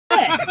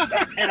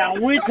that? And I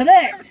went to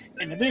that.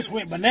 And the bitch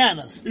went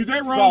bananas. Is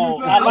that wrong?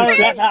 So I learned.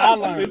 That's how I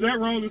learned. Is that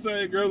wrong to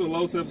say girls with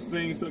low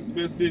self-esteem suck the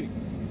best dick?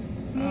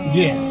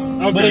 Yes,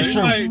 okay. But it's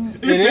true. Like,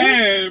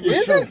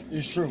 it's true.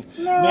 It's true.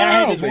 No, Man, I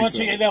had this one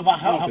chick that left a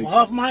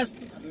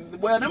Huffmeister.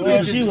 Well, them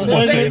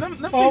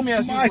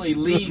females usually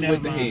lead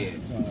with the head.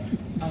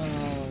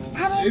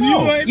 I don't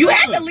know. You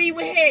have to lead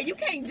with head. You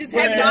can't just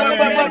have it all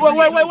over.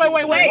 Wait.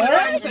 What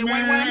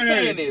I'm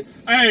saying is,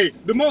 hey,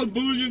 the most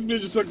bullshit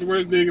bitches suck the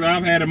worst dick that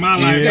I've had in my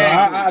life.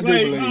 Yeah, I do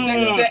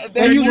believe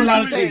they use a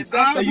lot of teeth.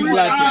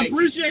 I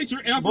appreciate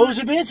your effort.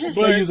 Bullshit bitches?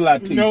 They use a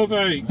lot of teeth. No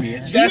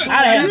thanks. that's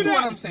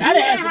what I'm saying. I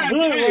done had some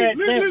good rats.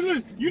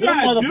 Listen. You know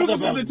how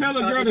difficult to tell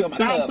a girl to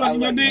stop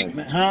sucking your dick?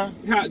 Huh?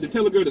 How to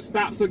tell a girl to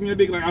stop sucking your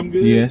dick like I'm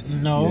good? Yes.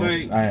 No.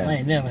 Yes, I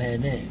ain't never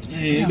had that.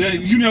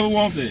 You never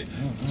want that.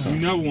 You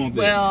never want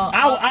that. Well,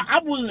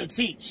 I'm willing to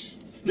teach.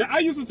 Yeah, I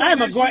used to say I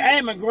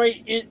am a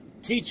great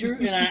teacher,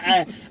 and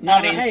I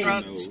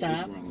hey,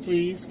 stop,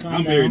 please, calm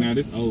down. I'm married now.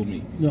 This old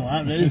me.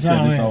 No, this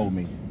old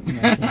me.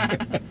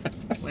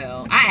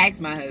 well, I asked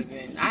my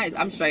husband.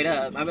 I'm straight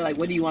up. I be like,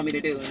 "What do you want me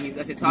to do?" And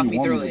I said, "Talk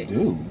me through it."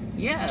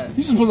 Yeah.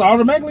 You're supposed to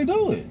automatically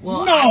do it.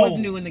 Well, I was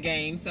new in the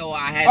game, so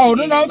I had. Oh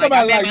to no, I'm talking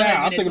about like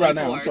now. I'm thinking about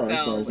now. I'm sorry.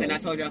 And I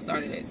told you I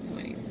started at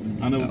 20.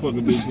 I never fuck a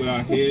bitch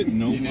without head.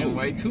 No, you didn't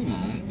wait too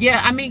long.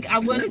 Yeah, I mean, I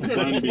wanted to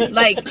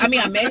I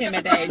met him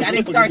at that age. I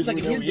didn't start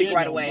sucking his dick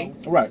right away.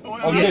 Right.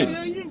 Oh, you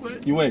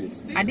did. You waited.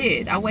 I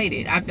did. I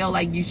waited. I felt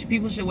like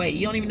people should wait.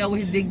 You don't even know where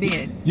his dick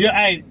been.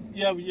 Yeah,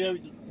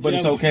 But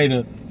it's okay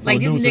to. Like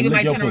this nigga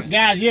might turn around.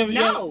 Guys, you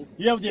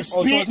ever just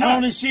spit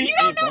on this shit? You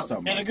don't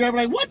know. And the girl be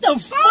like, "What the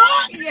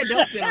fuck?" Yeah,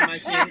 don't spit on my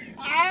shit.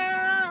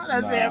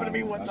 That's happened to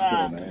me one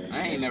time.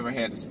 I ain't never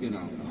had to spit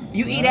on.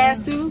 You eat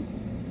ass too?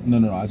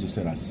 No, I just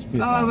said I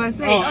spit. Oh, I was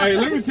say. Oh, hey,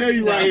 let me tell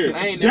you right here.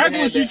 That's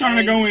what she's trying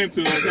to go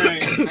into.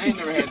 Okay. I ain't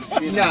never had to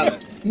spit.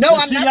 No,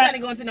 I'm not trying to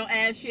go into no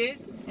ass shit.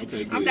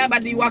 Okay, I'm not about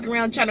to be walking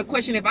around trying to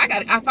question if I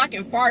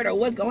can fart or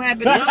what's gonna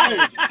happen.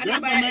 That's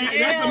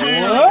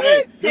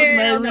the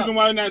main reason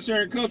why you're not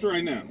sharing cups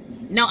right now.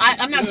 No,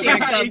 I'm not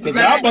sharing cups. Because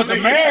y'all a bunch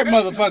of married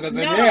motherfuckers in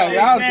here.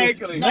 Y'all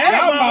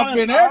mouth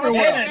been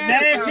everywhere.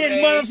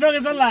 Nastiest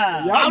motherfuckers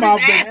alive. Y'all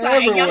mouth been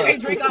everywhere. Y'all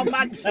can't drink off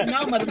my...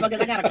 No,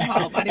 motherfuckers, I got a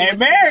cough. And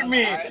married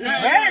men.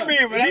 Married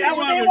men, but that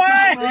was their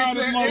wife.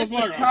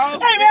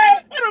 Hey,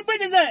 man, where them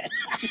bitches at?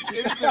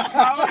 It's the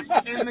cough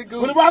and the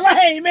goose.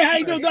 Hey, man, how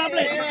you doing? God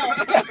bless you.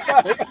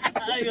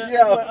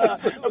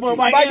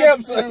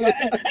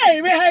 Hey,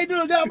 man, how you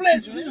doing? God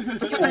bless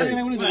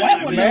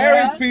you.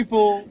 Married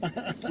people,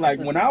 like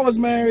when I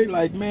was married,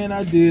 like man,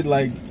 I did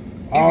like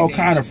all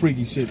kind of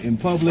freaky shit in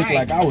public. Right.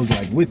 Like I was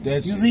like with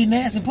that shit. You was eating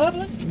ass in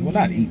public? Well,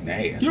 not eating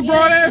ass. You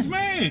grown ass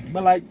man.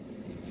 But like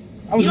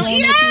I was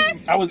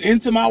I was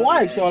into my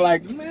wife, so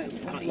like man,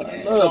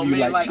 so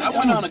man, like I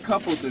went on a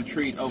couples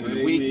retreat over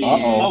the weekend.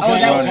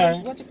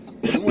 Okay.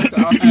 We went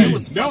to Austin. That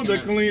was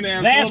the clean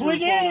ass last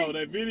weekend. Photo.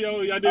 That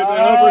video y'all did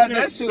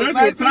that shit was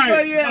nice.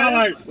 tight. Yeah.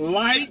 I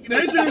like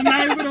that shit is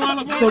nice and all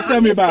of So tell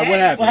me about what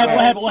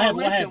happened. What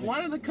happened?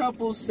 One of the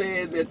couples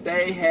said that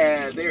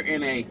they're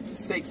in a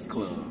sex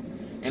club.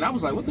 And I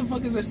was like, what the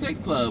fuck is a sex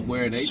club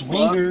where they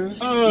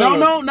swingers?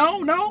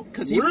 No.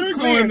 Because he was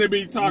clear. Going to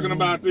be talking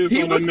about this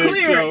he on was the next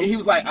clear. show. He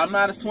was like, I'm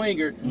not a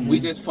swinger.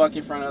 We just fuck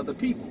in front of other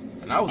people.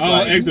 And I was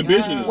like,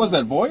 exhibitionist. Was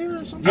that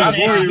voyeur or something? Just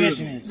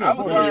exhibitionist. I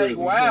was like,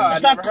 wow.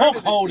 It's not coke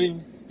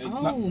holding.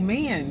 Oh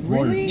man,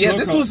 really? Yeah,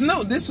 this was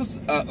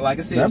like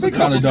I said, that'd be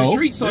kind of dope.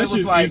 Retreat, so it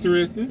was like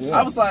interesting. Yeah.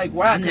 I was like,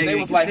 wow, because they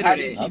was like, how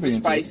do you keep it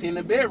spicy in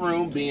the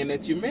bedroom, being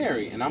that you're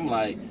married? And I'm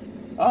like,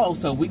 oh,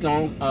 so we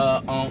go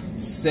on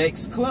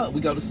sex club.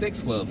 We go to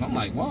sex clubs. I'm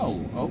like,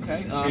 whoa,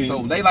 okay.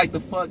 So they like to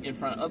fuck in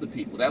front of other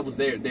people. That was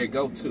their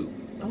go-to.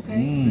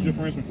 Okay. Is your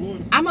friends from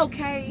Florida? I'm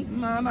okay.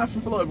 No, not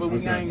from Florida, but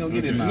we ain't gonna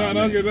get it now.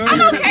 No, I'm okay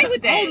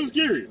with that. I was just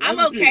curious. I'm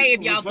okay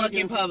if y'all fuck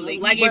in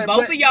public. Like if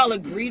both of y'all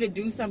agree to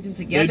do something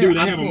together,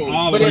 I'm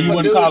cool. But if you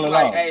wouldn't call it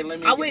off. Hey,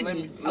 I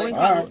wouldn't call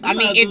it. I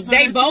mean, if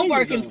they both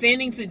were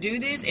consenting to do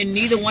this and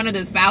neither one of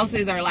the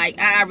spouses are like,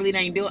 I really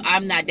ain't do it,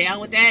 I'm not down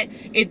with that.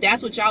 If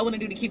that's what y'all want to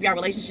do to keep y'all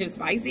relationship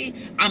spicy,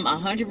 I'm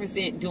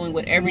 100% doing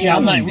whatever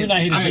y'all want to do. We're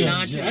not here to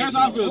judge. That's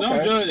how I feel.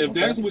 Don't judge. If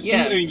that's what you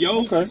and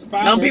your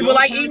spouse. Some people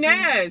like eating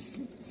ass.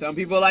 Some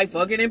people like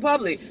fucking in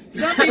public.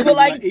 Some people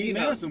like eating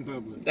ass in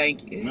public.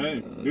 Thank you.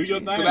 Man, do your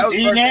thing.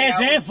 Eating ass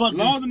and fucking.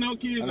 Long as no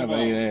kids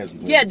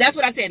involved. Yeah, that's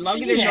what I said.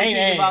 Long as there's no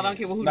kids involved, I don't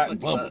care who the fuck you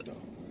fuck.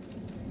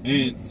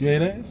 And you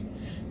ate ass?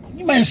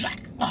 You man,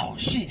 oh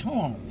shit, hold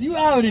on. You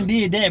already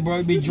did that, bro.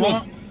 You been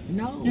drunk.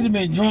 No. You done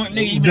been drunk,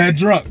 nigga. That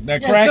drunk,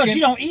 that cracking. Because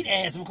you don't eat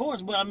ass, of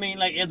course, but I mean,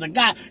 like, as a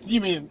guy,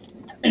 you mean,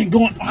 and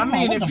going, I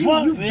mean, if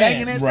you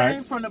banging that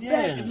thing from the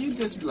back, if you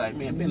just be like,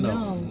 man, bend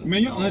over.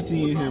 Man, your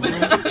auntie in here, bro.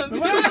 Your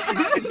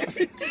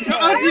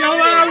auntie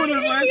online with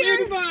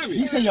us, man.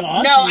 You say your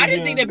auntie. No, I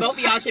just think that both of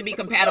y'all should be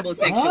compatible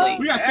sexually.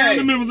 We got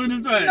family members in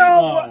this thing.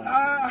 No,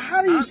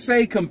 how do you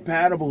say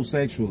compatible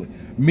sexually?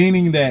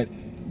 Meaning that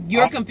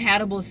you're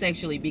compatible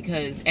sexually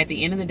because at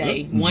the end of the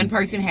day, one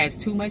person has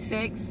too much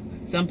sex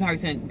Some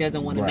person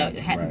doesn't want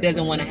to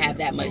doesn't want to have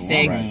that much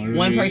sex.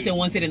 One person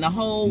wants it in the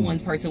hole. One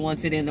person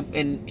wants it in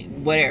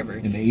whatever.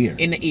 In the ear.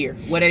 In the ear.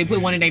 Whether they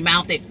put one in their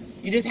mouth.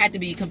 You just have to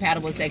be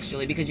compatible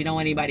sexually because you don't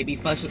want anybody to be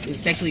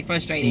sexually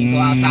frustrated and go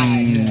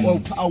outside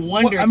or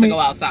wonder to go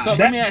outside. So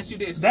let me ask you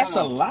this. That's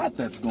a lot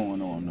that's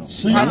going on, though.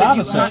 So, a lot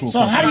of sexual.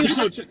 So how do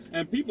you...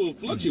 And people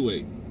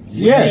fluctuate.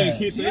 Yes.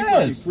 Kids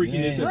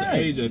freaking this at the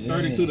age of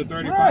 32 to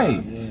 35.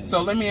 Right. Yeah.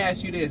 So let me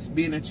ask you this: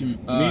 being that you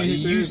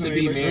used to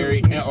be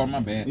married, or my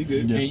bad,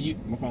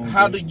 and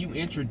how do you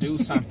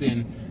introduce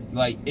something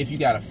like if you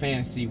got a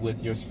fantasy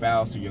with your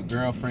spouse or your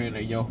girlfriend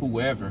or your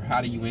whoever?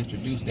 How do you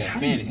introduce that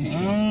fantasy?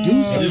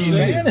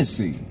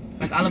 Fantasy.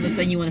 Like all of a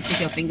sudden you want to stick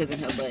your fingers in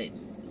her butt.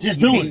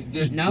 Just do it.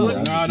 Just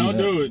no, don't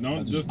do it.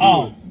 Don't just do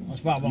it. That's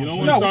probably you don't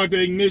want to start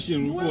the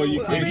ignition before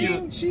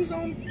you. She's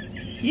on.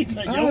 He's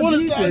like, if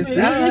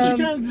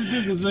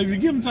you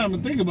give him time to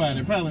think about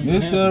it, probably. So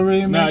you just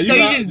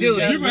do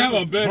it. You're gonna have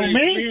a better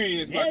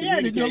experience. Yeah,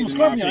 I'm a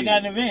Scorpio. I got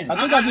an advantage. I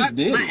think I just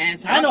did.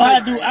 I know how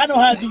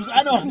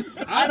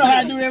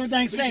to do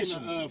everything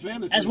sexual.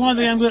 That's one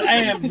thing I'm good. I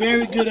am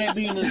very good at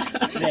being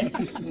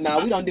that. No,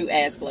 we don't do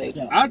ass play.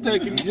 I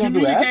take it.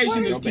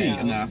 Communication is key.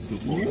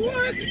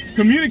 What?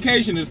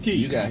 Communication is key.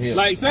 You got hit.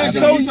 Like, so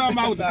you talking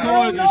about with the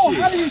toys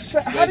and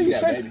shit. How do you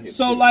say?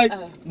 So like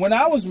when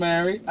I was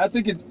married, I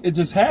think it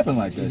just happened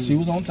like that. She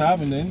was on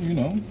top, and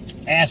then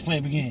ass play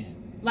began.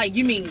 Like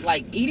you mean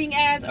like eating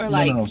ass or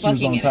like no, fucking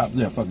she was on top.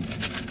 Yeah, fucking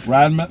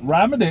ride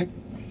my dick,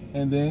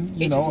 and then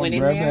I grab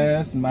the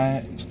ass and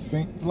my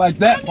like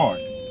that part.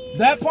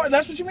 That part.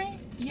 That's what you mean?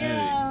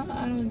 Yeah,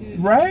 I don't do that.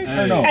 Right?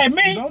 Or no? Hey,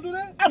 me? You don't do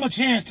that? I'm a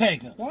chance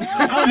taker.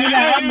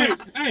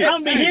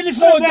 I'm be hitting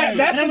for that.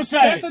 That's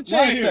a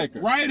chance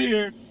taker. Right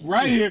here.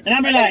 And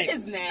I'm like, a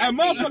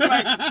motherfucker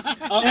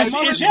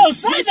like, she'll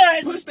say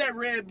that. Push that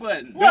red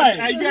button. Right.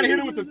 Hey, you gotta hit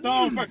it with the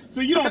thumb first.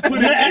 So you don't put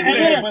it in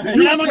there.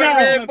 You just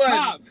red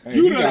button.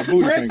 You just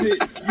press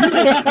it.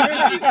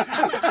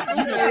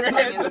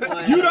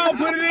 You don't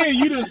put it in.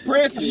 You just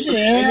press it.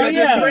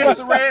 Yeah. Press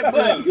the red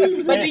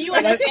button. But do you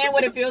understand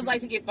what it feels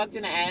like to get fucked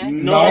in the ass?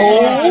 No.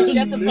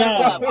 Shut the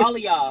fuck up, all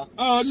of y'all.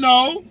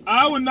 No,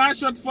 I would not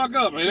shut the fuck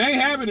up. It ain't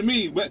happened to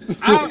me, but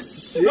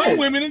some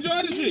women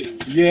enjoy the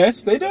shit.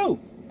 Yes, they do.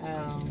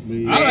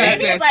 Maybe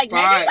it's like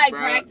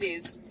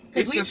practice.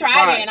 Because we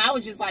tried it and I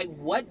was just like,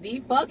 what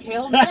the fuck?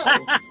 Hell no.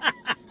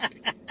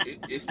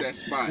 It's that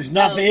spot. It's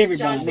not for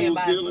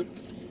everybody.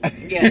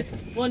 Yeah.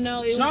 Well,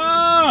 no, it was...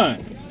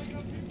 Sean!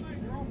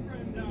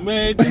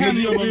 Man, have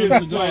your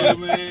business cigar,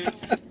 man.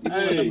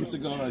 Hey, you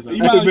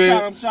might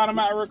have shot him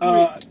out real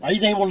quick. You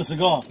say you want a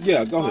cigar?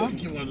 Yeah, go ahead.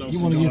 You want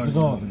to get a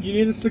cigar? You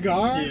need a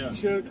cigar? Yeah. You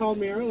should have called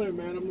me earlier,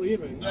 man. I'm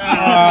leaving. Shout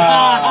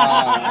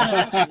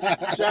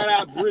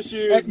out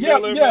Brashears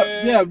Miller,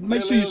 man. Yeah,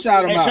 make sure you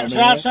shout him out,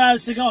 man. Shout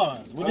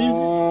cigars. What is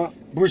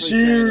it?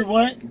 Brashear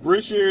what?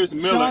 Brashears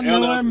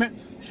Miller,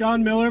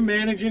 Sean Miller,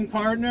 managing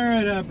partner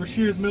at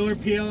Brashears Miller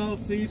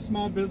PLLC,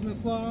 Small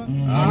Business Law. All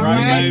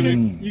right,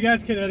 baby. You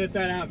guys can edit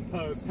that out and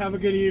post. Have a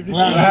good evening.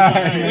 We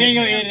ain't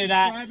gonna edit it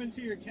out.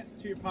 Subscribe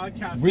to your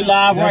podcast. We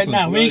live right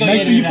now. We ain't gonna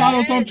make edit sure you it follow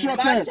out. us on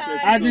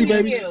Truckfession. IG,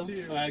 baby.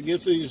 All right, good to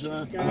see you,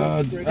 Sean.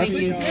 Thank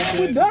you.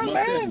 We're done,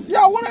 man.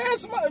 Y'all want to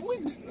ask some more?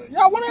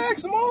 Y'all want to ask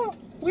some more?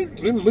 We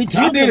did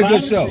a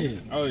good show.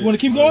 Oh, yeah. You want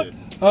to keep going?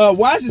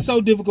 Why is it so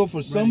difficult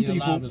for some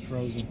people to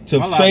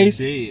face?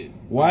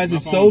 Why is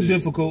it so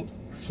difficult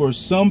for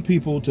some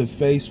people to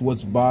face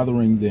what's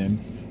bothering them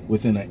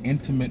within an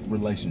intimate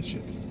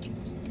relationship?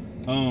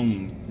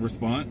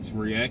 Response,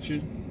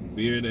 reaction,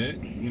 fear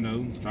that,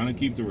 trying to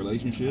keep the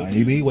relationship.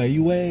 Maybe where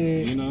you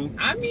at?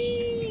 I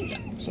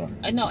mean, sorry.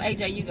 No,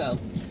 AJ, you go.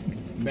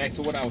 Back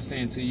to what I was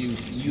saying to you.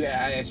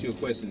 I asked you a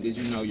question. Did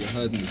you know your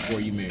husband before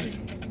you married?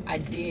 I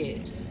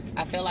did.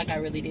 I felt like I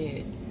really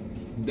did.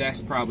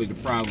 That's probably the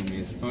problem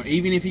is, or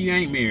even if you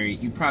ain't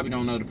married, you probably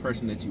don't know the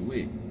person that you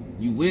with.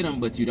 You with them,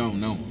 but you don't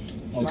know them.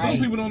 Right. Some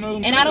people don't know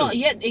them. And I don't,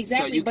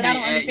 exactly, so but I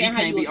don't understand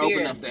how you can't be appear. open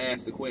enough to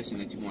ask the question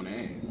that you want to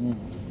ask.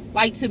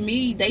 Like, to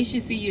me, they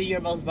should see you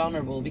your most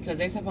vulnerable because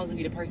they're supposed to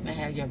be the person that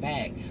has your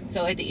back.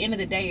 So at the end of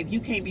the day, if you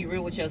can't be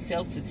real with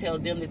yourself to tell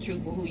them the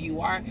truth of who you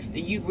are,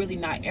 then you've really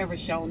not ever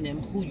shown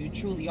them who you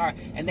truly are,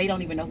 and they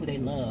don't even know who they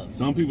love.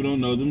 Some people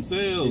don't know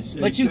themselves.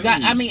 But you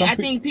got, I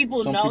think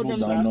people know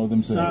themselves. Don't know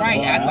themselves.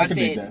 Right, that's what I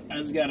said. I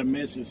just got a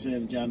message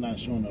saying that y'all not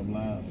showing up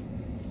live.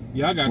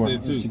 Yeah, I got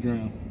that too.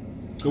 Instagram.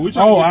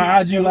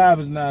 Our IG Live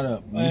is not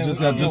up.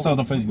 Just on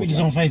the Facebook. We just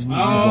on Facebook.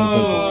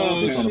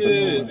 Oh,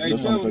 shit. Hey,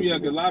 tell them,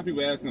 because a lot of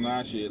people asking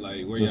our shit,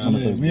 like, where y'all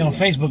at? We on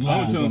Facebook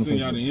Live. I'm telling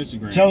y'all the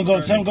Instagram. Tell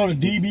them go to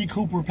DB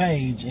Cooper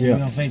page and we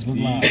on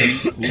Facebook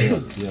Live. Yeah,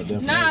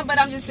 definitely. Nah, but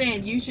I'm just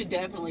saying you should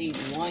definitely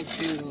want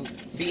to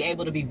be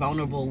able to be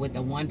vulnerable with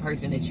the one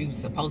person that you're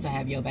supposed to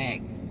have your back.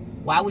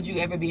 Why would you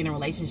ever be in a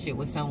relationship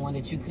with someone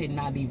that you could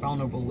not be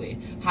vulnerable with?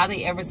 How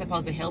they ever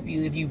supposed to help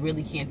you if you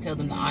really can't tell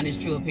them the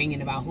honest, true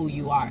opinion about who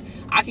you are?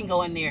 I can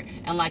go in there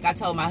and like I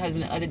told my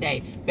husband the other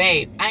day,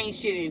 babe, I ain't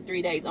shitting in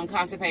 3 days. I'm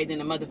constipated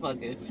in a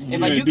motherfucker.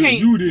 And like,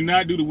 you did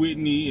not do the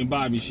Whitney and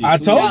Bobby shit. I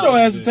told your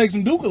ass to take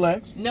some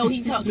Dukalex. No,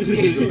 he told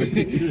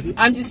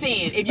I'm just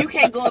saying, if you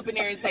can't go up in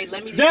there and say,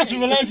 let me. That's a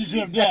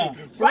relationship, yeah.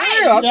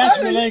 Right. That's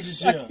a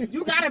relationship.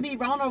 You gotta be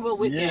vulnerable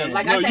with them.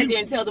 Like I said,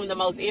 then tell them the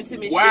most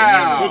intimate shit.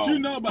 But you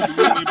know about the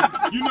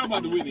Whitney. You know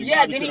about the Whitney.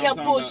 Yeah, then he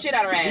helped pull shit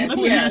out of her ass. Let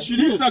me ask you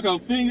this. Stuck a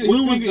finger.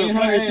 When was the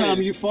first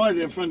time you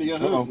farted in front of your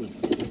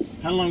husband?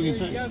 How long did it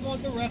take? You guys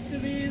want the rest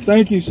of these?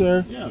 Thank you,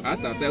 sir. Yeah. I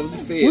thought that was a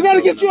fair. We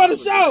gotta get you on the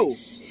show.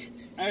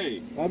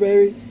 Hey. My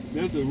baby.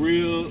 That's a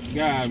real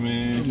guy,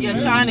 man. Yeah,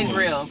 Sean is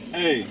real.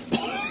 Hey.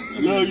 I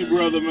love you,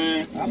 brother,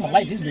 man. I'm gonna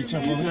like this bitch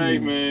up for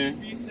safe, man.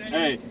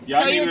 Hey,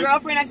 y'all. Tell your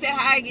girlfriend I said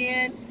hi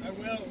again. I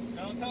will.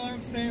 Don't tell her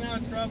I'm staying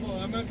out of trouble.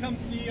 I'm gonna come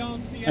see y'all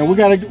and see. And we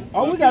gotta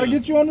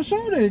get you on the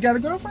show. Then you got a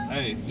girlfriend?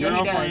 Hey, yeah,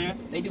 he does.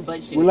 They do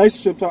butt shit.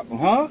 Relationship talk,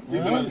 huh?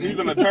 He's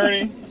an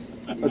attorney.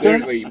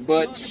 Attorney,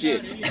 butt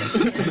shit.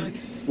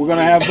 We're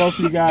gonna have both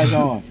of you guys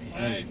on.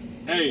 Hey.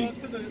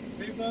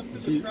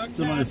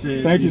 Somebody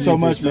said. Thank you so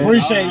much, man.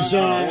 Appreciate it,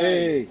 Sean.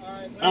 Hey.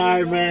 All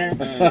right, man.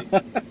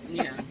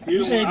 Yeah.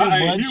 You say do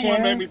butt share?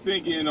 He made me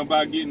thinking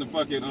about getting the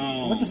fucking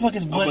what the fuck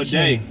is butt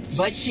share?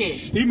 Butt shit.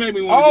 He made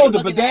me want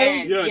the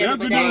bidet. Yeah, that's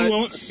the new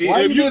one.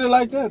 Why you did it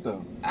like that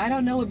though? I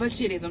don't know what butt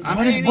shit is.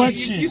 What is butt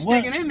shit? You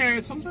sticking in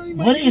there, sometimes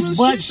what is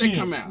butt shit?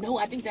 Come out. No,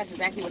 I think that's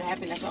exactly what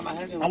happened. That's why my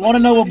husband. I want to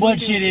know what butt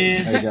shit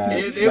is. Hey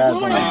guys,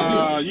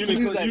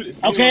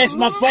 Okay, it's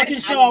my fucking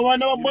show. I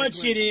want to know what butt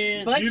shit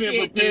is. Butt you didn't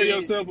shit prepare is,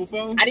 yourself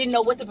before? I didn't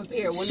know what to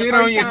prepare. When Shit the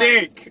first on your time,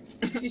 dick.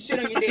 You shit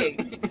on your dick,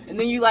 and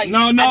then you like,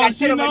 No, I got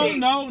shit on my dick.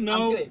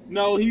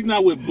 no. He's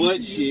not with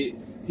butt shit.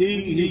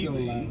 He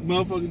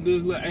motherfucker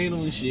does little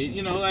anal and shit.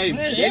 You know, like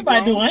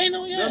everybody do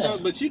anal, yeah.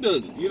 But she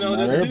doesn't. You know,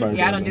 that's everybody.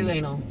 Yeah, I don't do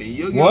anal.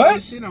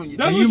 What? Shit on your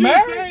That's Are what you she was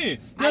married? saying.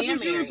 I That's am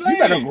what she was married. saying.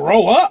 You better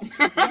grow up.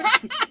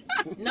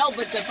 No,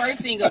 but the first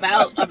thing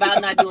about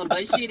not doing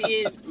butt shit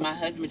is my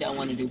husband don't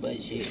want to do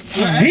butt shit.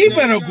 He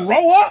better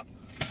grow up.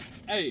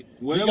 Hey,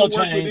 He gonna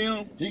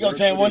change. He gonna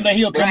change. One day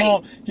he'll come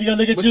on. He gonna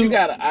look at But you. you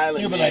got an island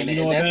He'll be man. like,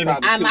 you know what, and baby?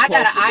 that's probably I too got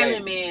an close to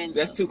island gay. man.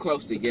 That's too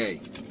close to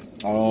gay.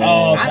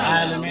 Oh, it's an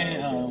I island know.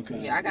 man. Oh, okay.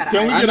 Yeah, I got an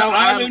Can we island. get an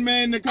island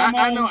man to come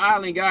on? I know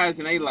island guys,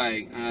 and they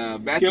like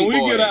Batty Can we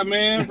Boy. get a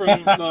man from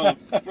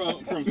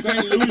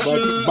St.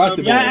 Lucia?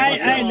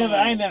 I ain't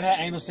never had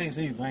anal sex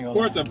either. I ain't gonna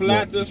lie. Puerto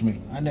Plata.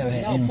 I never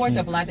had No, anal Puerto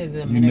sex. Plata is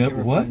a never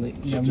Dominican what? Republic.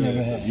 Yeah, I've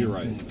never had You're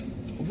anal right. sex.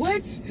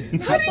 What?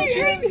 How do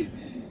you hate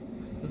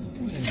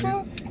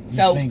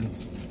So,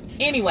 Fingers.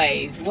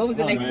 anyways, what was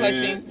the next man.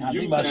 question? I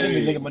think I shouldn't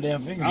be licking my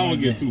damn fingers. I don't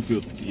like get that. too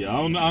filthy for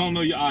y'all. I don't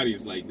know your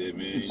audience like that,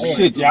 man.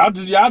 shit, y'all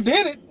did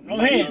it. Go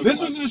ahead. This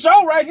was the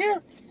show right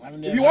here.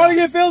 If you want to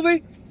get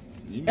filthy,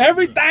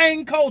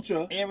 Everything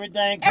Culture.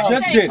 Everything Just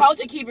Everything did it.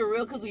 Culture keep it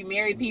real because we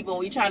married people and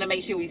we trying to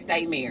make sure we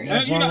stay married.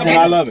 And, you know, And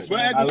I love it.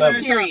 But at I the love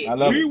same it. Period. time, I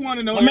love we it. want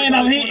to know. My man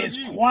over everybody's here point is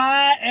of view.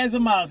 quiet as a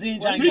mouse. He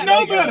ain't trying to He get know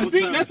no better. trouble.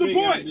 See, that's the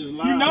point. You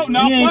know,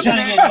 no, He ain't fuck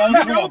trying to that. get no You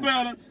know trouble.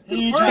 better. He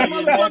The ain't first trying to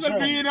get no motherfucker trouble.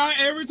 being out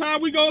every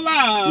time we go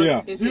live.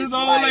 Yeah. It's His just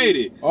old like-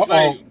 lady. Uh-oh.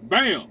 Like,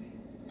 bam.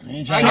 He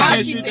ain't Like, trying to all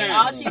that she shit said,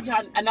 down. all she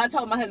trying, and I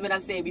told my husband, I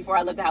said before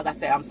I left the house, I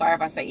said, I'm sorry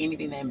if I say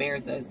anything that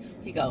embarrasses us.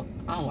 He go,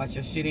 I don't watch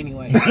your shit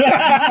anyway.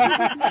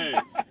 Hey,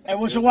 Hey,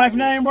 what's your wife's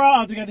name, bro?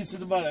 I think I just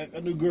said about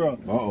a new girl.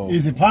 Uh-oh.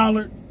 Is it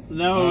Pollard?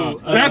 No,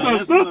 that's her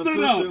sister,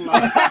 though.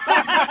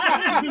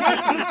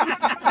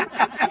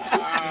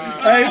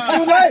 Hey, it's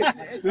too late.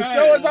 The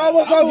show is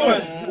almost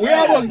over. We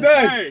almost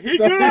done. Hey, he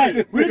So-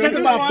 good. We talking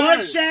about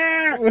butt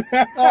share,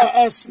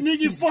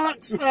 sneaky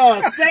fucks, sex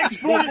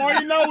fucks, Before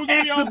you know, we're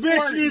gonna be on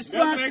exhibitionist Squirt. That's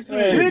fucks. next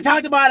thing. We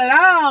talked about it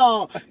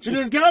all. So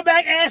just go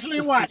back, Ashley,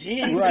 and watch.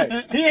 He ain't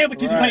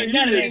participating in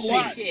none of that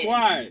Quiet, shit.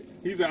 quiet.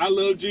 He said, I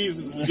love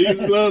Jesus.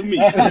 Jesus loved me.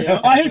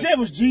 All he said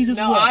was Jesus.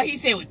 No, what? all he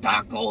said was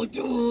Taco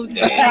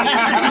Tuesday. Hey,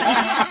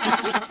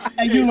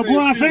 you a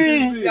LeBron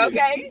fan?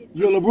 Okay.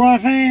 You a LeBron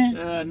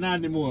fan? not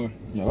anymore.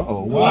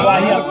 Uh-oh. Why?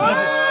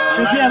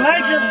 Because he a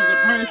Laker? As a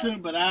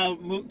person, but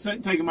I'm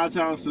taking my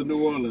talents to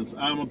New Orleans.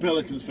 I'm a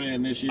Pelicans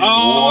fan this year.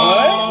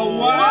 Oh, Who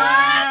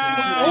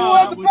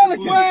wow. was the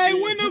Pelicans? Wait,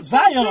 when the fuck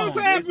Zion. this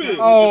happened?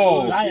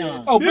 Oh,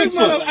 Zion. oh, This,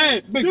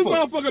 Bigfoot. this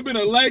motherfucker been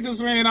a Lakers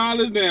fan all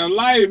his damn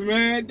life,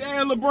 man.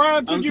 Damn, LeBron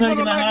took I'm you from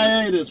taking the a Lakers.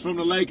 hiatus from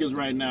the Lakers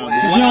right now.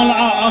 Wow. Cause you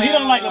don't, he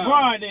don't like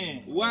LeBron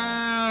then.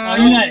 Wow,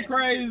 Oh, you that's not-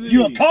 crazy.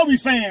 You a Kobe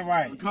fan,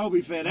 right?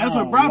 Kobe fan. That's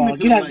Oh, what brought me Lord.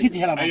 to Get the out, Lakers. get the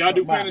hell out of my Hey, y'all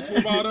do truck. fantasy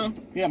football though?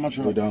 Yeah, my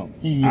truck. We don't.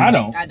 Yeah. I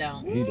don't. I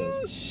don't. He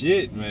does.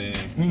 Shit, man.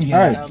 Yeah.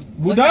 All right. So,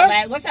 We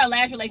done? what's our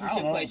last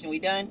relationship question? We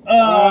done?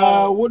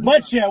 What-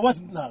 But yeah, what's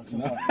no? I'm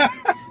sorry.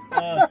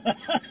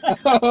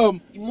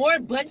 More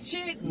butt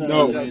shit?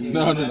 No.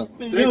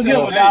 You'll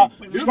get one, dog.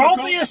 Scroll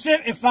through your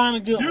shit and find a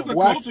good one. Here's a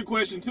culture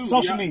question, too.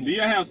 Social media. Do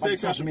y'all have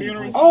sex at the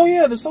funeral? Oh,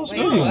 yeah, the social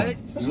media one.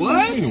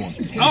 What?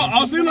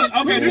 Oh, see, look.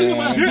 Okay,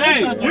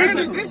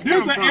 this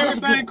is an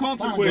everything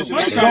culture question.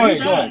 Go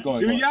ahead.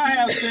 Do y'all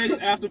have sex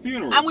after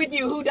funerals? I'm with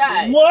you. Who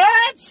died?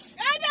 What?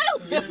 I know.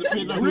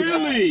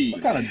 Really?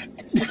 What kind of shit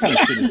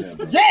is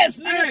that? Yes,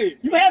 nigga.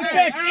 You have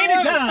sex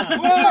anytime.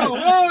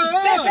 Whoa.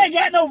 Sex ain't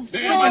got no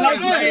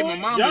stimulation. Hey, my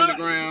mom on the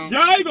ground.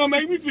 Y'all ain't gonna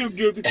make me feel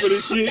guilty for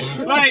this shit.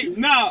 Like,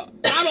 nah,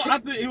 I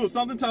think it was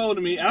something told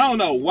to me. I don't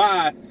know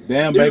why.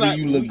 Damn, baby,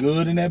 you look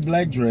good in that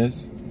black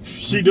dress.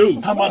 She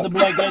do. How about to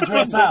black that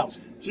dress out?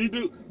 She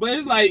do. But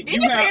it's like, It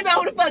depends on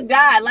who the fuck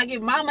died. Like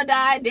if mama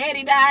died,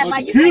 daddy died,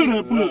 like you kill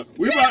can't. that pussy.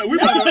 We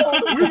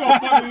gonna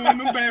fuck in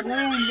them back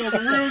rooms on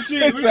some real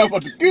shit. It's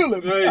about to kill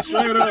him. Hey,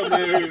 straight up,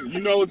 man. You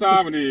know what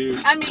time it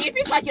is. I mean, if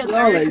it's like your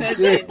third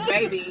cousin,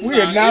 baby.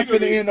 We are not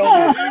finna end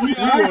on this. We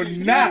are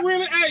not.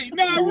 Really, hey,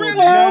 no, really.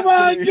 Oh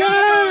my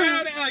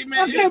God. Hey,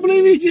 man, I can't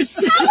believe he just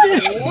said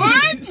that.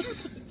 What?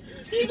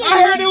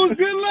 I heard it was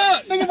good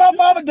luck. Nigga, my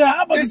mama died.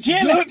 I'm about to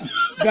kill him.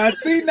 God,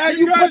 see, now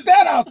you put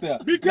that out there.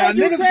 Because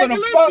now you niggas take finna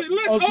listen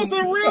fuck on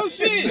some real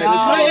shit. He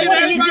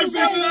just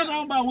said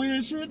something about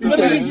weird shit.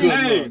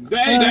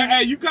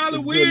 Hey, you call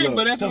it weird,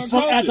 but that's The what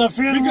fuck at the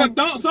funeral?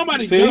 Because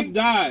somebody just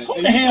died.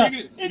 Who the hell?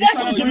 That's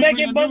some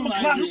Jamaican bumper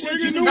clock You shit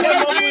you bring do.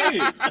 it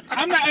in.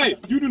 I'm not. Hey,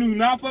 you do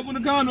not fuck with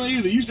the condom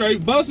either. You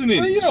straight busting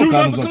it. you know Shooting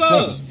up condoms a are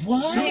club. suckers.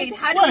 What? Wait,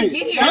 how did we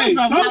get here? Hey,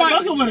 somebody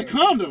fucking with a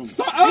condom.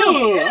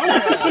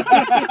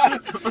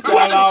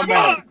 Y'all all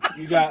married.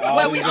 You got all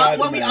Well, you guys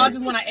we married. all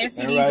just want our STDs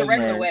the Everybody's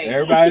regular married. way.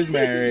 Everybody's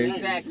married.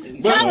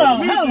 Exactly. But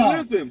Hold on.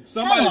 listen,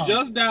 somebody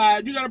just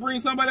died. You gotta bring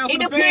somebody else It in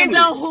the depends family.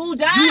 on who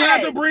died. You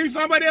have to bring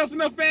somebody else in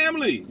the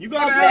family. You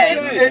gotta Okay.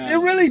 have that. It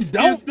really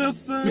don't. It's the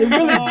sun It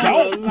really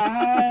don't.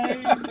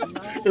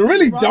 It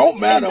really don't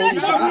matter who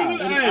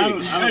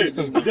died. Hey,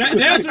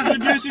 that's a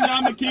tradition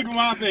I'm gonna keep in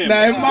my family.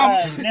 Now, if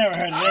my Never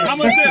heard of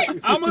that.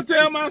 I'm gonna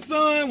tell my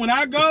son when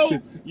I go,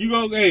 you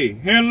go, hey,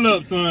 handle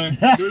up, son.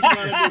 Do what you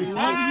gotta do.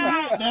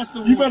 That's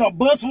the You better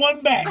bust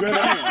one back. bring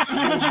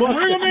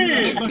him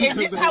in. Is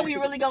this how we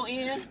really go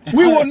in?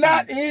 we will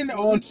not end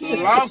on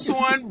Lost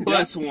one,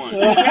 bust one.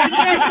 Right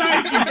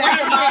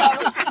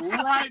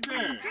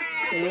there.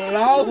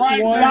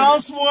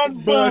 lost one,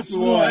 bust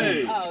one.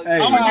 Hey, Oh,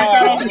 Hey.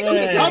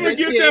 I'm gonna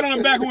get that on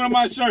the back of one of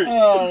my shirts.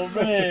 Oh,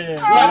 man.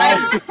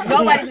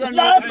 Nobody's gonna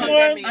know Last what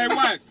that one. means. Hey,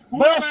 watch.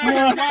 Bust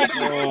one.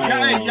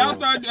 Hey, y'all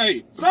start.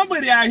 Hey,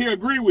 somebody out here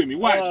agree with me.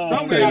 Watch.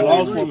 Somebody Say out here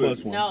lost agree one, with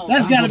bust me. one. No.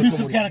 That's got to be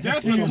some kind of That's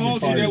the conspiracy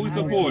culture theory. that we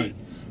support.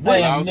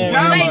 Wait, I've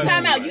never Wait, heard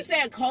time of out. You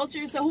said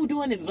culture, so who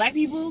doing this? Black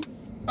people?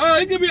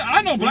 It could be.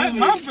 I know black.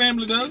 My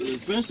family does it.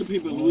 Especially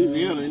people in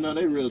Louisiana, you know,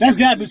 they real. That's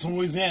got to be some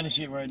Louisiana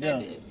shit right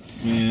there.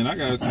 Man, I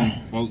got some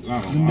folks.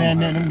 I don't know.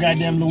 Them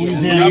goddamn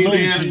Louisiana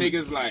Louisiana movies.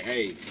 niggas like,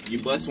 hey, you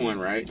bust one,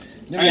 right?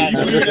 Hey, you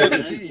believe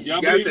that?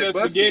 Y'all Got believe that that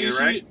bus spaghetti in,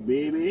 right? shit?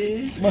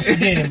 Baby. Must be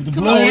getting the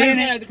Come blood on, in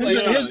answer it. the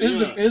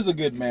question. Here's a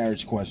good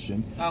marriage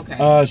question.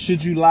 Okay.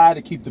 Should you lie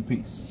to keep the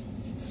peace?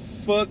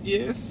 Fuck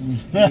yes.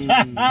 I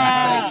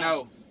say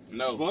no.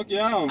 No. Fuck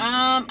y'all.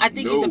 I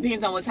think No. it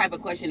depends on what type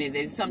of question it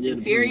is. Is it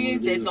something serious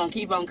that's gonna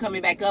keep on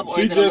coming back up, or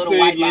She is it a just little said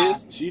white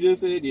yes. lie? She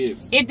just said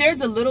yes. If there's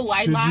a little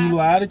white Should lie, you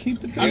lie to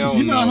keep the peace? Hell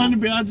You know, no.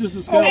 Honeybee, I just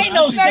discovered. Ain't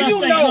no such you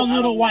thing know. as a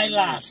little white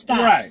lie. Stop.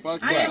 Right.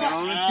 Fuck I that. ain't-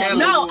 Only tell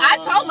no, it. I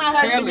told my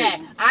husband Tell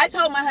that. it. I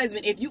told my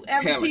husband, if you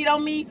ever Tell cheat it.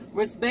 on me,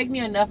 respect me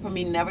enough for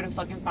me never to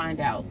fucking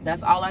find out.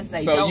 That's all I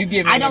say. So Don't- you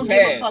give I him don't a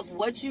give a pass. fuck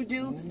what you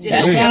do. Just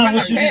That's don't not ever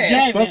what you hurt me.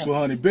 gave Fucks him. with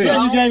Honey So Big. you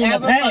Don't gave him a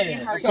ever fucking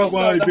pass. hurt So, me.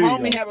 Honey the Big,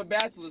 homie though. have a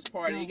bachelor's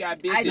party. He got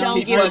bitches. I don't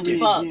he give a fucking.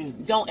 fuck.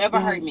 Don't ever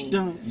hurt me.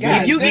 God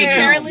If you get damn.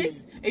 careless,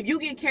 if you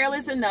get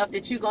careless enough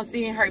that you gonna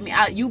sit and hurt me,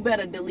 you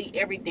better delete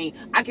everything.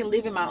 I can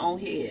live in my own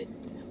head,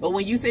 but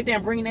when you sit there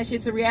and bring that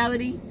shit to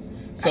reality,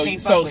 I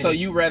can't fuck with it.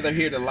 You rather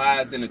hear the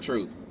lies than the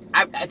truth?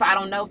 If I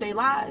don't know if they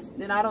lies,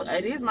 then I don't.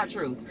 It is my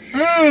truth.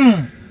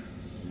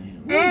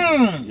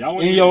 Y'all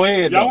In your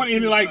head, Y'all though. want to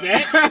end it like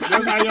that?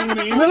 That's how y'all want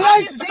to end it?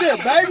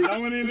 Relationship, baby. Y'all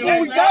want to end it What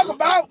like we that? talk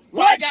about?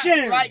 Like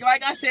shit? like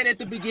I said at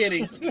the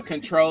beginning,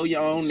 control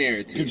your own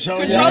narrative. Control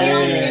Control your your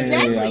own- own-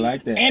 exactly. I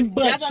like that. And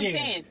butt That's what I'm shit.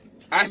 saying.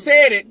 I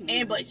said it,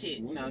 And butt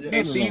shit. No, just,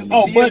 and she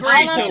Oh, she but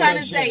agreed all I'm to trying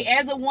it. to say,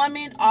 as a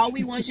woman, all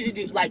we want you to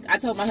do, like I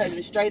told my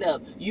husband straight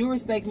up, you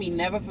respect me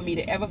never for me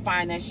to ever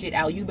find that shit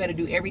out. You better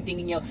do everything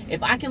in your.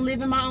 If I can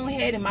live in my own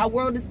head and my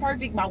world is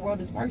perfect, my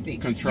world is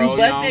perfect. Control you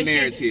bust your own that shit,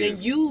 narrative.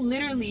 then you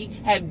literally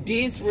have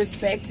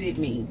disrespected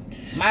me.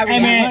 My Hey,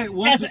 man, reality.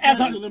 What's as the a-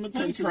 statute of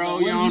limitations? Control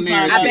When your you own find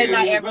narrative. I better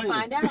not out ever later.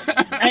 find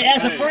out. Hey,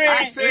 as a friend,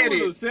 I said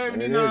It was it.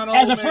 79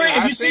 as a old friend, man.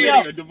 if I you see said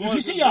your, it. if you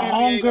see your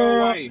homegirl,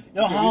 your We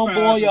found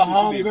homeboy, your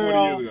out she did 40 years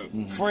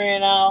homegirl,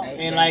 friend out,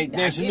 Hey, and like I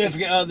their get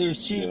significant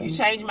others You cheating,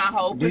 changed my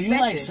whole do perspective.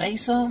 you like say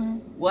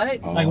something?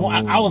 What? Like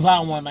I was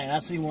out one night, I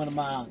see one of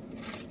my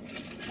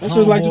This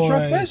was like the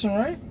homeboys- truckfession,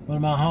 right? One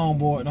of my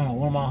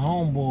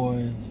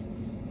homeboys,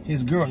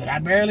 his girl that I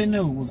barely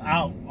knew was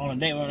out on a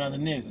date with another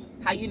nigga.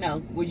 How you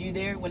know? Were you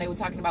there when they were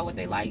talking about what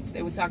they liked?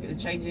 They were talking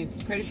changing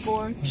credit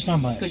scores. What you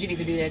talking about? Because you need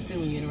to do that too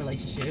when you're in a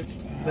relationship.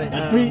 But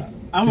I think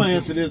I'm gonna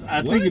answer this.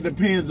 I think it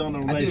depends on the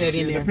relationship.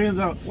 It depends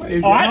on.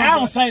 I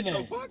don't say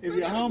that. If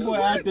your homeboy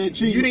out there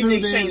cheating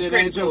too, then it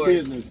ain't your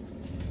business.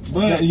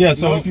 But yeah,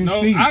 so if you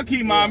see, I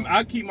keep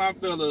my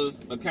fellas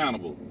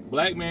accountable.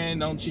 Black man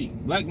don't cheat.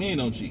 Black men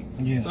don't cheat.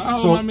 Yeah. So I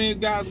hold my men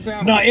guys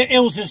accountable. No, it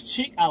was his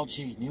chick out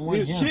cheating.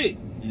 His chick.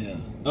 Yeah.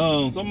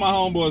 Some of my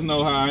homeboys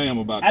know how I am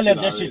about. I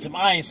left that shit to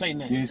I ain't say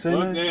nothing. You ain't say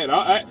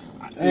nothing.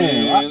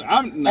 Hey,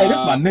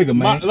 that's my nigga,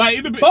 man.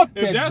 Fuck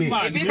that that's bitch.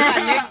 my if it's nigga,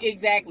 my nigga,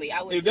 exactly,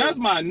 I would. if that's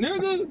my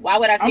nigga, why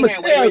would I sit I'ma here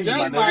and tell wait? you,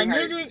 that's my my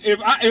nigga.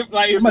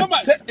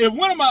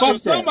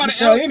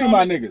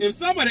 nigga. If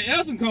somebody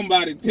else can come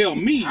by to tell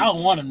me, I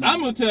don't want to know. I'm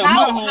gonna tell my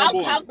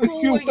homeboy. How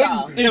cool are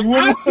y'all? If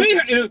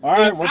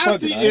I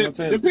see her,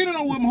 depending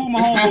on who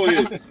my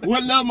homeboy is,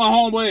 what level my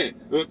homeboy is,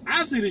 if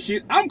I see the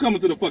shit, I'm coming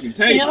to the fucking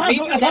table. Yeah, Me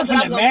too. If That's I'm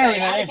what I was finna gonna marry say.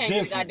 her, I that's came to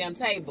the different. goddamn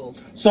table.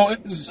 So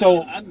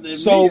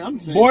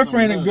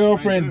boyfriend and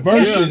girlfriend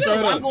versus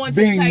I'm going to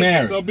being the table.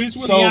 married. So bitch,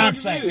 what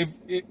Fiance.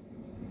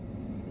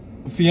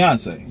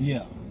 Fiance.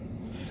 Yeah.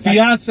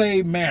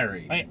 Fiance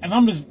married. Like, if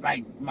I'm just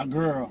like my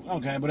girl,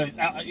 okay,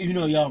 but you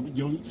know y'all.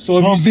 So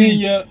if you see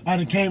your, I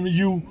done came to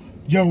you.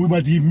 Yo, we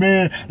about to get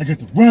married. I got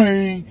the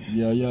ring.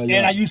 Yeah.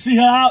 And like, you see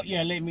her out,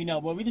 yeah, let me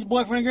know. But if we just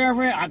boyfriend,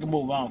 girlfriend, I can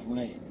move on from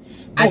that.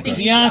 I think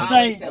fiance,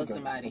 you should always tell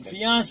somebody.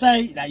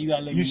 Fiance, now you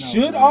gotta let me know. you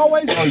should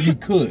always, or you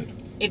could.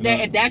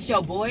 If that's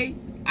your boy,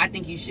 I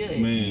think you should.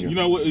 Man, you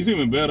know what? It's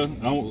even better.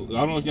 I don't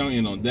know if y'all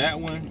in on that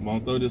one, but I'm gonna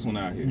throw this one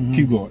out here.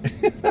 Keep going.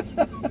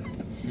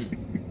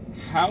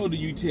 How do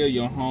you tell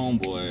your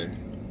homeboy,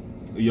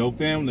 your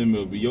family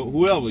member,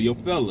 your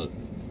fella,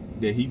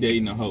 that he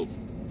dating a hoe?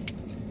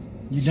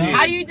 You don't?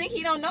 How do you think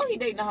he don't know he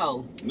dating a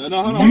hoe? No,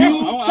 hold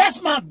on. That's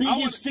my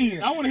biggest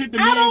fear. I want to hit the.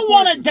 I don't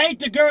want to date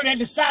the girl that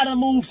decided to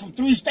move from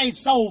 3 states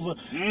sober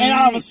and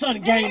all of a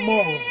sudden gain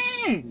morals.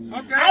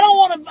 Okay.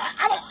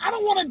 I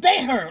don't want to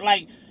date her.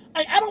 Like,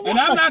 I don't want. And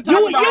I'm not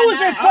talking about. You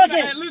was in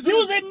fucking. You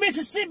was in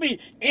Mississippi.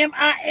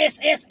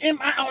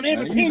 MISSMI on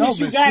every penis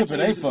you got to.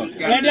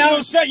 And then all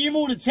of a sudden you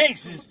move to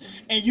Texas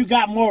and you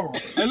got morals.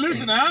 And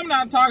listen, I'm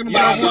not talking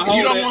about the hoe.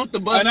 You don't want the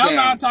bus and down. I'm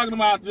not talking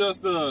about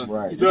just the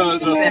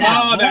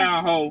small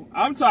down hoe.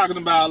 I'm talking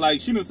about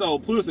like she done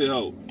sold pussy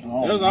hoe. That's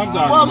what I'm talking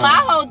about. Well, my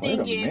whole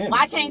thing is,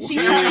 why can't she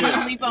turn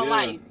a leap on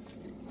life?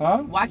 Huh?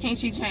 Why can't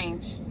she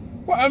change?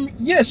 Well, I mean,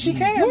 yes, she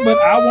can, but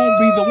I won't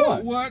be the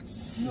one. What?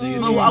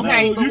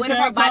 Okay, but what if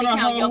her body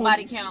count, your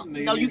body count?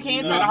 No, you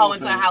can't turn a hoe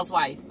into a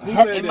housewife. You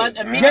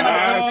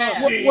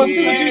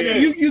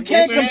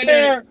can't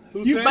compare.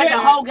 But the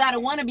hoe gotta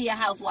want to be a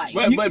housewife.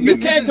 But you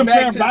can't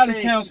compare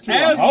body counts to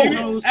a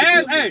hoe.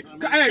 Hey,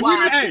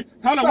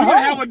 hold on. We need to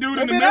have a dude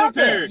in the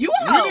military. We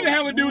need to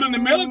have a dude in the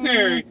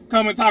military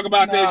come and talk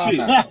about that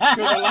shit.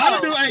 Because a lot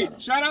of dudes, hey,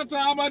 shout out to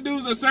all my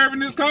dudes that serve in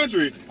this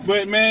country.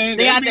 But man,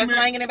 they out there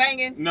slanging and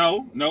banging?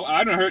 No,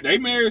 I done heard they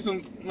married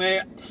some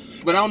man.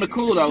 But on the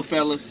cool though,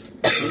 fellas,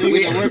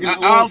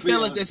 all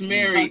fellas that's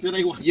married,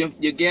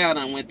 your gal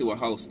done went through a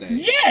whole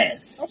stage.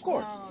 Yes, of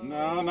course.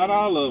 No, not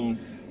all of them.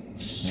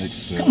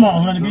 Come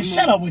on, honey, bitch,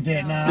 shut up with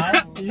that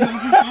now. We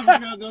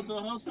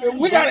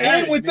gotta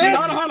end with this.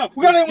 Hold on.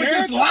 We gotta end with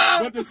this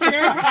live. But the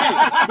scary,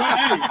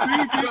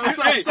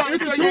 So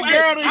your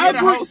girl done hit a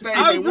whole stage.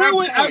 I agree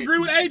with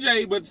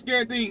AJ, but the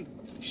scary thing,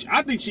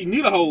 I think she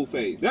need a whole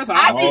phase. That's how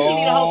I think she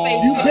need a whole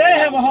phase. You better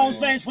have a whole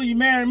phase before you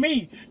marry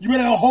me. You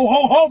better have a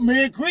ho,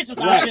 Merry Christmas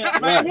out there.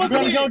 Right. You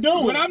better go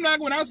do it.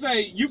 When I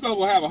say you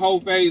go have a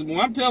whole phase, when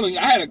I'm telling you,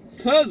 I had a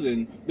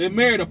cousin that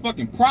married a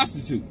fucking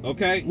prostitute,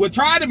 okay? Well,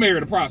 tried to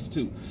marry a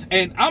prostitute.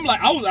 And I'm like,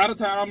 I was out of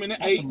town, I'm in the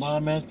That's a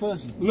bomb-ass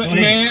pussy. Man,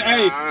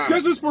 hey,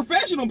 because it's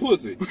professional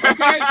pussy,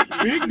 okay?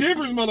 Big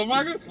difference,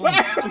 motherfucker.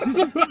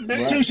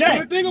 Touche.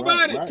 But think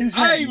about it.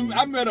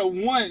 I met her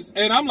once,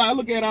 and I'm like, I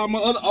look at all my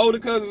other older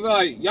cousins,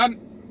 like, y'all,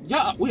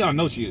 we all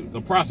know she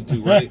a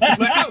prostitute, right?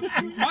 I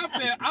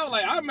was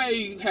like, I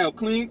may have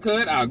clean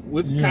cut. I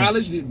went to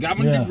college, got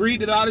my degree,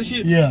 did all this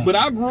shit. Yeah. But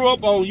I grew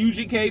up on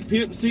UGK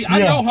Pimp. See, I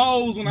know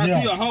hoes when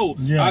I see a hoe.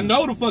 Yeah. I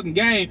know the fucking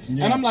game.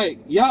 Yeah. And I'm like,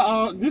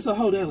 y'all, this a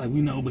hoe. They're like,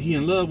 we know, but he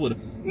in love with her.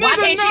 Why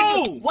he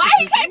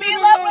can't be in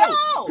love with a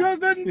hoe? Because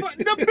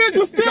the bitch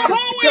was still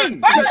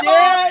hoeing.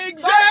 Yeah,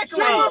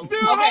 exactly. She was still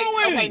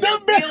hoeing. Okay, the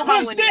bitch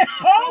was still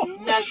hoeing.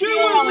 She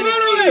was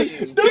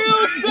literally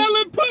still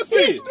selling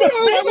pussy.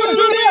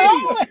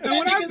 And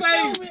when I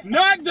say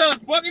not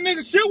just fucking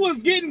nigga, she was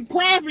getting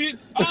profit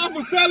off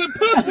of selling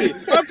pussy.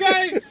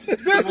 Okay,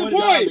 that's the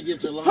point.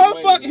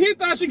 He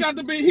thought he got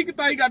the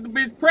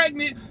bitch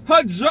pregnant.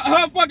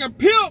 Her fucking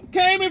pimp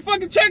came and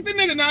fucking checked the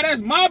nigga. Now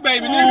that's my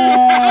baby.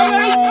 I'm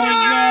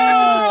like,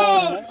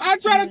 no. I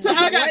try to tell.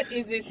 What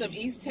is it? Some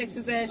East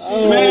Texas ass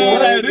shit?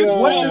 Man, this is what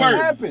Fort just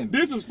Worth. happened?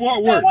 This is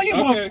Fort Worth. Where you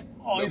from? Okay.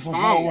 Oh, you from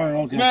Fort Worth?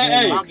 Okay. Man,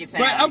 hey,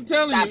 but I'm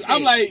telling you,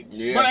 I'm like,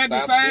 but at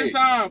the same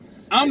time,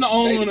 I'm the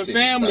only one in the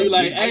family.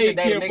 Like, hey,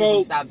 kid,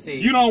 folks,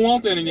 you don't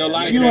want that in your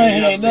life. You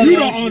ain't had You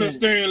don't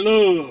understand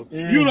love.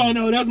 You don't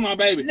know that's my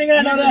baby. Nigga,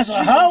 I know that's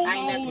a hoe.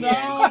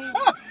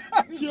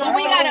 But we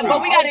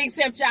gotta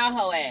accept y'all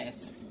hoe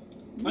ass.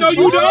 No,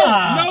 you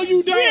don't. No,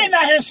 you don't. We ain't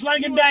out here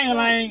slinging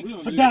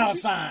dang-a-lang for dollar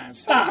signs.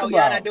 Stop. Oh,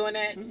 y'all not doing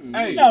that?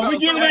 Hey, no, we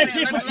giving that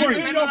shit for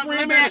free.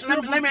 Let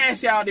me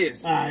ask y'all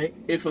this. All right.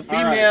 If a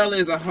female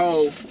is a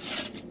hoe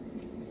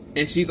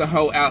and she's a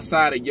hoe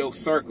outside of your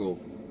circle,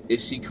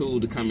 is she cool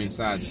to come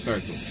inside the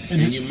circle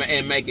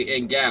and make it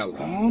in gala? I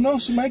don't know.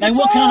 She make Like,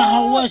 what kind of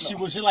hoe was she?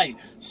 Was she like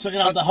sucking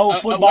out the whole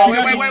football?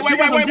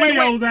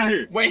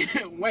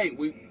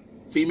 Wait.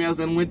 Females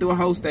that went through a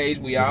hoe stage.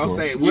 We all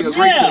say we agree to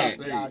that.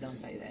 Y'all don't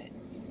say that.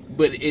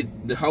 But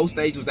the whole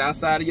stage was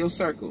outside of your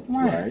circle.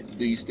 Right.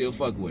 Do you still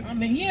fuck with her? I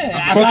mean,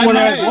 yeah. Fuck with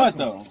her as what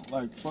though?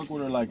 Like fuck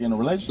with her like in a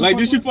relationship? Like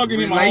this, you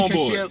fucking in my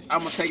relationship. I'm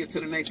gonna take it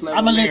to the next level.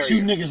 I'm gonna let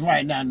you niggas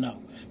right now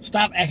know.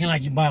 Stop acting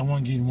like you buy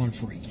one get one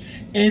free.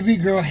 Every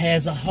girl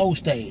has a hoe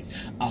stage.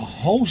 A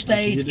hoe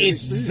stage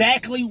is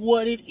exactly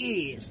what it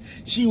is.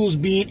 She was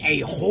being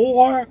a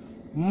whore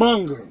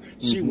monger.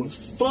 She was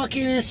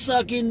fucking and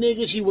sucking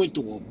niggas. She went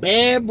through a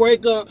bad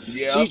breakup.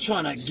 Yep. She's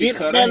trying to get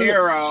cut her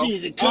hair off.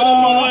 She cut her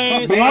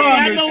ass.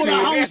 I know what a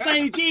whole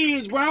stage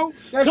is, bro.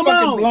 That Come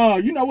fucking on.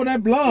 blonde. You know what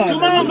that blonde.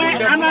 Come on,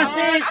 man. I'm not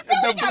saying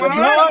the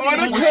blonde or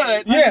the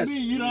cut. Yes.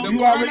 You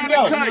already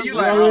know. You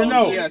already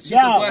know. Yeah, she's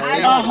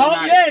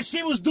a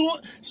she was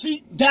doing.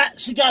 She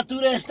got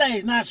through that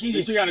stage. Now she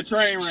did. She got a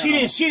train round. She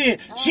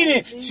didn't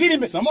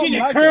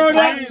curl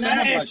up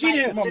and she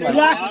didn't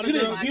blossom to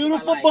this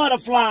beautiful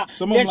butterfly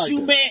that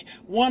you met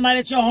one night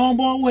at your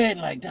homeboy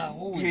wedding. Like, dog,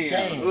 who is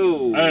that?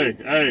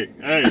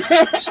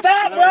 Hey.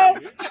 Stop, bro.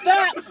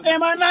 Stop.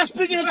 Am I not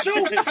speaking the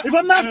truth? If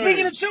I'm not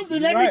speaking the truth,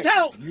 then let me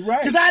talk. You right.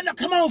 Because I know,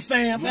 come on,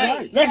 fam.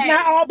 Right. Let's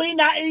not all be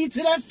naive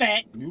to that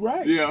fact. You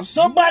right. Yeah.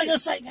 Somebody gonna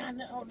say, God,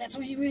 no, that's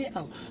what he read.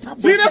 Oh,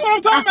 See, that's what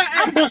I'm talking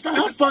about. I bust on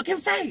her fucking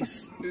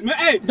face.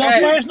 Hey,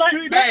 First night.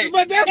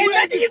 But that's Ain't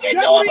what nothing you can do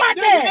about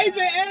that. AJ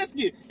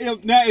asking.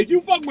 If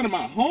you fuck with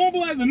my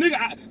homeboy as a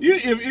nigga,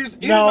 if it's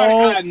anybody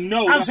I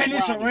know. I'm saying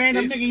this a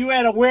random nigga you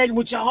at a wedding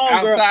with your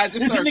homegirl.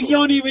 This a nigga you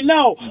don't even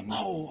know.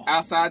 Oh,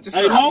 outside your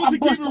circle. Hey, long as you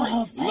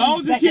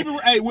keep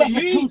it, hey, with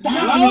me, ain't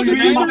nothing you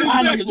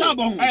can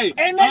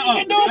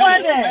do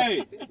about that.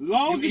 Hey,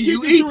 long as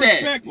you eat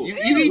that. You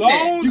eat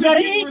that. You gotta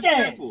eat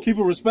that. Keep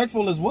it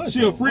respectful as what?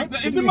 She a freak.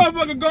 If the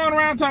motherfucker going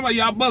around talking about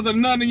y'all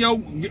buzzing none in your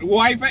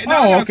wife,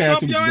 oh, okay, I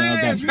see what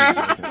you're saying.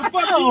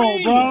 Oh,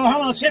 bro,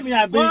 hold on, check me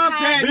out, bitch.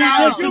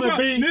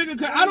 Nigga,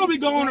 cause I don't be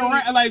going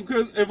around like,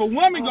 cause if a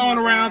woman going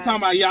around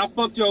talking about y'all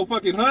fucked your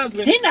fucking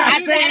husband, he not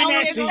saying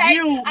that to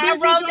you. I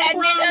wrote that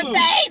nigga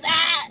face.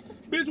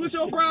 Bitch, what's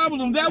your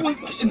problem? That was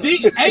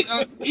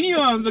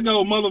eons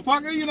ago,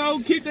 motherfucker. You know,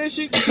 keep that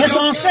shit. That's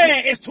what I'm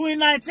saying. It's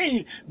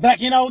 2019,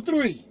 back in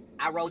 03.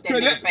 I wrote that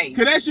nigga face.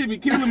 Cause that shit be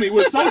killing me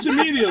with social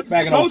media.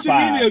 Social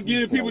media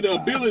giving people the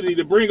ability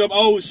to bring up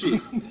old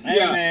shit.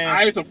 Man.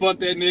 I used to fuck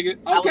that nigga.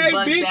 Okay,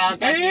 bitch.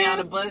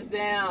 Down, bust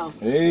down.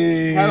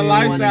 Hey. Had a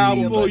lifestyle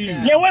before you.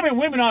 Yeah,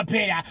 women are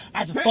petty. I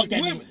had to fuck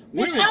that nigga.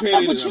 Women I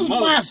fuck with you,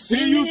 my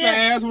He used to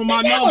ask for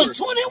my number. That was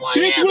 21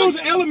 years ago. Was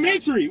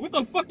elementary. What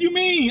the fuck you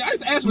mean? I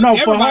just asked for everybody.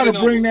 No, for her to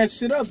bring that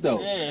shit up though.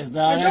 Yes,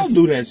 don't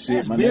do that shit,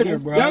 that's bitter,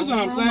 bro. That's what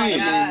I'm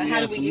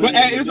saying. But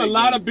it's a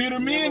lot of bitter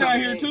men out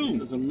here too.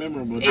 It's a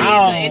memorable.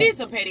 It is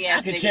some petty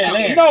ass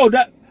niggas. No,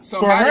 that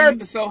so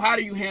how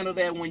do you handle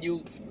that when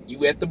you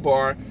at the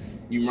bar?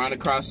 You run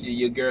across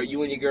your girl,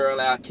 you and your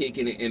girl out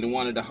kicking it, and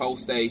one of the whole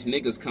stage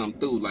niggas come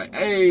through like,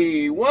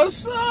 hey,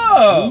 what's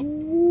up?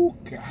 Ooh,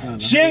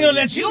 God, she ain't gonna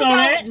let you know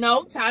that.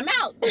 No, time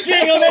out. She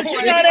ain't gonna let you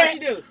know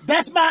that.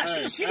 That's my.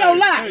 She gonna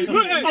lie.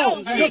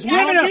 Because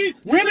women are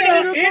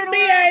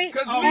NBA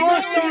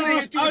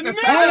All-Stars.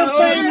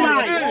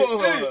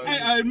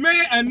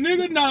 A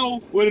nigga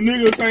know when a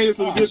nigga saying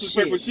some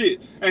disrespectful shit,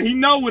 and he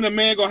know when a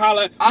man go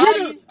holler.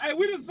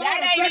 We just saw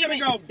it a second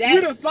ago.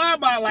 We just saw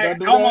about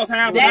like almost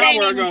half an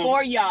hour ago.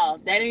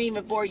 That ain't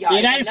even for y'all.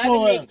 It ain't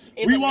for.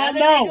 We won't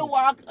know. Nigga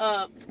walk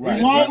up.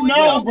 We won't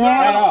know, bro.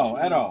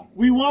 At all.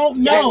 We won't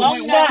know.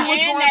 Stop.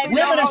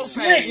 Women are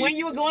slick. When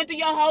you were going through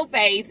your whole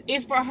phase,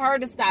 it's for her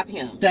to stop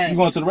him. You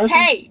going to the restroom?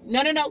 Hey,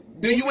 no.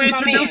 Do you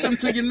introduce him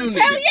to your new nigga?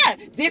 Hell yeah.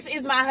 This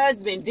is my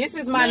husband. This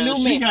is my new man.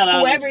 She got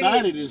all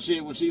excited and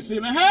shit when she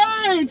said,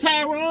 hey,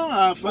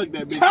 Tyrone. Fuck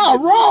that bitch.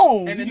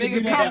 Tyrone! And the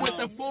nigga come with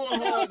the full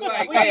hug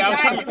like, hey, I'm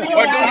coming. Or do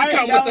he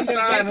come with the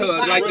side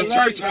hug, like the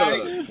church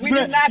hug? We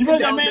do not you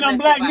heard that man on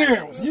Black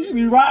Mirror. You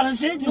be riding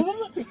shit.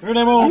 Heard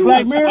that man on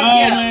Black Mirror? Oh,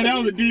 man, that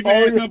was a deep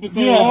ass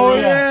episode.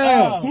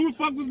 Yeah. Who the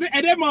fuck was that?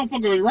 And that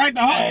motherfucker was right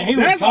the hard. He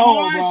was That's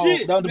cold, hard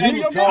shit. I'm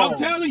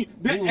telling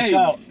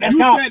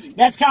you.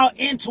 That's called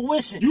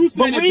intuition.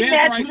 But we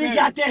naturally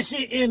got that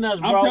shit in us,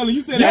 bro. I'm telling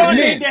you, y'all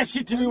need that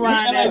shit to be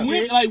riding that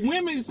shit. Like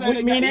women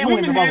say women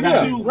have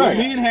it too, but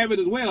men have it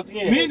as well.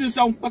 Men just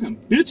don't fucking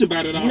bitch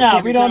about it all the time.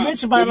 No, we don't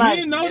bitch about it.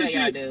 Men know the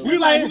shit. We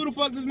like, who the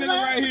fuck this nigga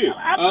right here?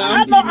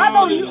 I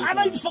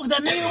know you fuck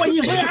that nigga when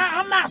you say,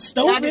 I'm not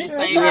stupid.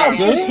 It's all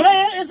good.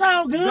 It's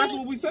all good. That's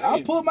what we say.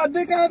 I'll pull my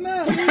dick out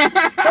now.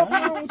 What's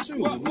wrong with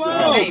you?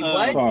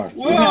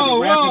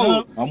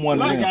 Whoa. I'm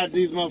one of them. I got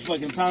these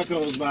motherfucking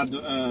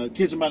tacos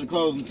kitchen about to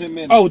close in 10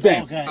 minutes. Oh,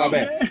 damn. Okay.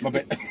 My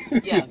bad.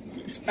 Yeah.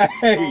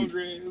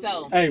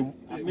 Hey,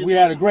 we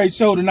had a great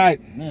show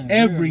tonight.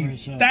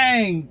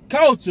 Everythang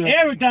Culture.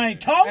 Everything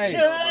Culture.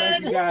 Hey,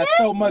 thank you guys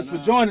so much for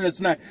joining us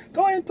tonight.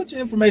 Go ahead and put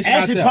your information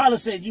out there. Ashley Pollard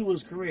said you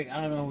was correct.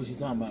 I don't know what she's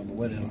talking about, but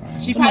whatever.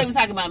 She probably was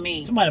talking about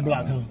me. Somebody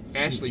block her.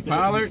 Ashley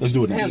Pollard? Let's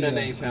do it now. Damn, that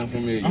name sounds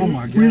familiar. Oh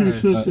my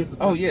god.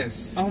 Oh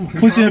yes. Oh my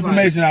Put your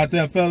information out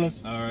there,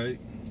 fellas. All right.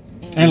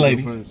 And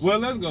ladies. Well,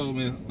 let's go,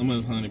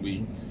 Miss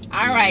Honeybee.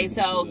 All right,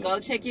 so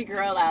go check your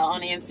girl out on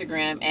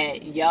Instagram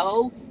at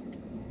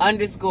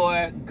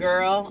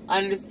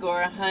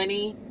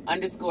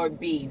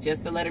yo_girl_honey_B,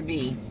 just the letter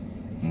B.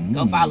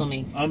 Go follow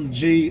me. I'm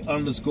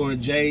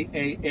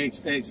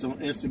G_JAXX on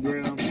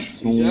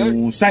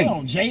Instagram. Same.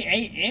 On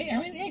JAX?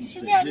 How many X's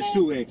you got? Just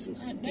 2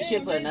 X's. You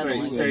should put another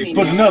one.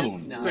 Put another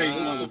one. No. Say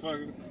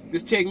motherfucker.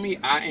 Just check me.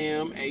 I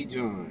am a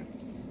John.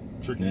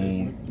 Tricky ass.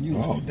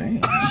 Oh,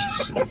 damn.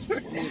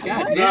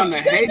 God damn,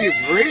 the hate is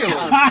real.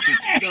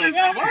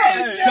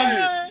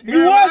 He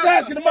was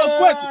asking the most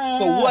questions.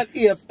 So what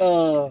if,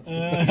 I'm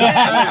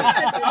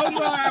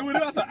sorry, when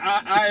I said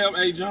I am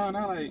a John,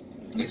 I like...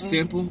 It's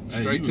simple,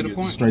 straight to the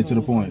point. Straight to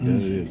the point. That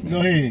it is, man. Go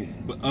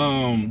ahead. But,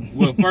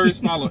 well,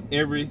 first follow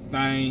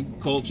Everythang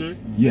Culture.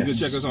 Yes. You can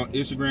check us on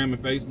Instagram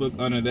and Facebook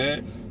under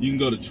that. You can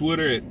go to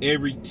Twitter at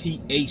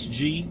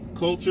EveryTHG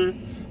Culture.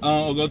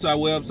 Or go to our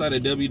website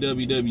at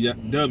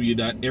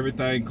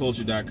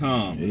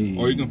www.everythangculture.com. Hey.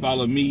 Or you can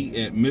follow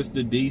me at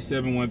Mr.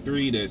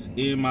 D713. That's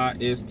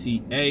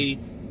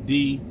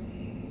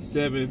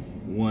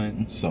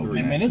MISTAD713. So,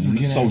 Man, this is a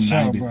good so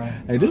show, 90s. bro.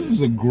 Hey, this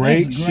is a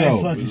great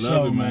show. Fucking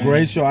show, man.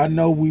 Great show. I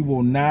know we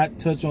will not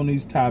touch on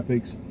these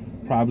topics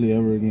probably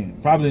ever again.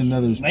 Probably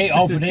another. They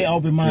open-minded. Yeah. They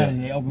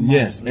open-minded.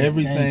 Yes,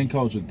 Everythang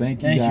Culture.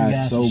 Thank you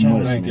guys so much,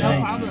 man.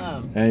 No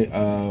problem. Hey,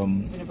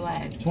 It's been a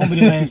blast. It won't be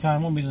the last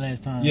time. Won't be the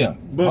last time. Yeah.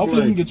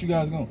 Hopefully we can get you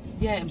guys going.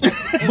 Yeah.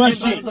 But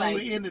shit.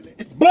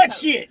 But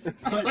shit.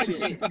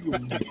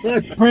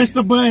 Press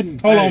the button.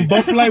 Hold on,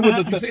 butt play with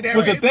the thing.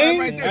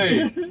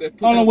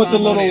 Hold on with the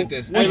little. Hey,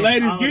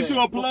 ladies, get you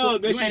a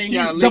plug. That shit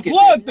cute. The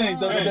plug thing.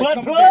 The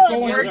butt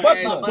plug.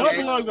 Butt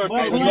plugs are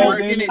I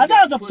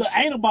thought it was the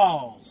anal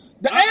balls.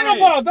 The anal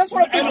balls. That's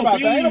what I'm talking about.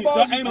 The anal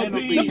balls. The anal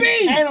beads. The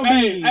beads. Anal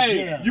beads.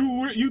 Hey, Yeah.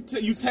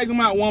 you take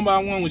them out one by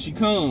one when she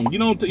comes. You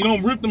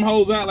don't rip them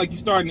hoes out like you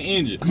starting the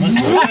engine. Hands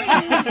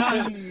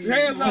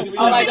up.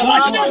 Oh, like the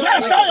lawnmower?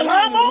 Trying to start the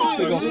lawnmower?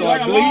 She gonna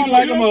start bleeding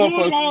like a You don't pull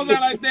them motherfucker. hoes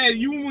out like that.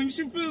 When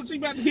she feels she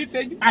about to hit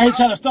that. I ain't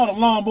trying to start a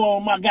lawnmower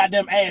on my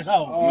goddamn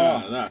asshole.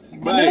 Nah.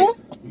 But hey,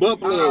 butt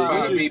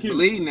plug. Be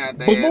bleeding out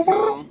there,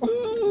 asshole.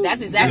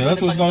 That's exactly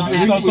That's what's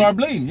what's gonna start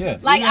bleeding. Yeah.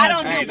 Like, I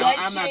don't do Hey, butt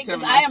I'm not shit, because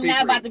telling I my am not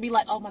secret. about to be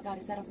like, oh my god,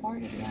 is that a fart?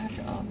 Do I have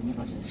to, let me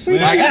go just... See,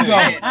 Like there you go.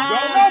 I No,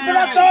 but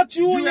I thought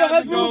you and your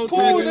husband was cool.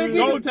 Go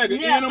Nigga. take an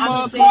Yeah, enema.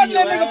 I'm just Fart in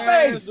saying. that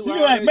nigga face.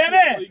 You like,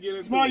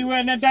 baby, tomorrow you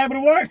wearing that diaper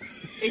to work?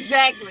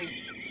 Exactly.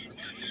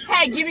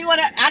 Hey, give me one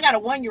of, I got a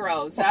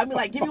 1-year-old, so I'd be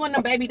like, give me one of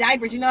them baby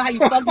diapers. You know how you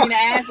fucked me in the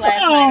ass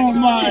last night? Oh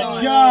my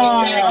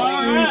God.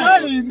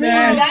 Honey,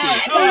 man.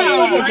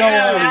 All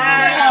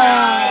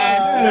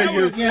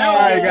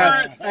right,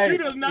 guys. She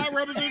does not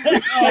represent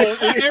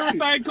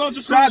Everything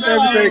Culture. Shout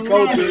out to Everything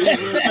Culture.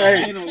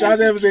 Hey, shout out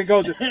to Everything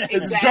Culture.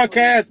 It's a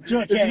Truckcast.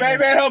 It's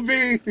Mayman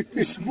LB.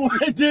 It's boy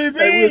DB.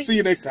 Hey, we'll see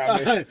you next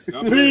time, man.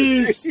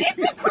 Peace. It's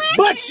the crack.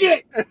 Butt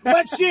shit.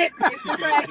 Butt shit. It's the crack.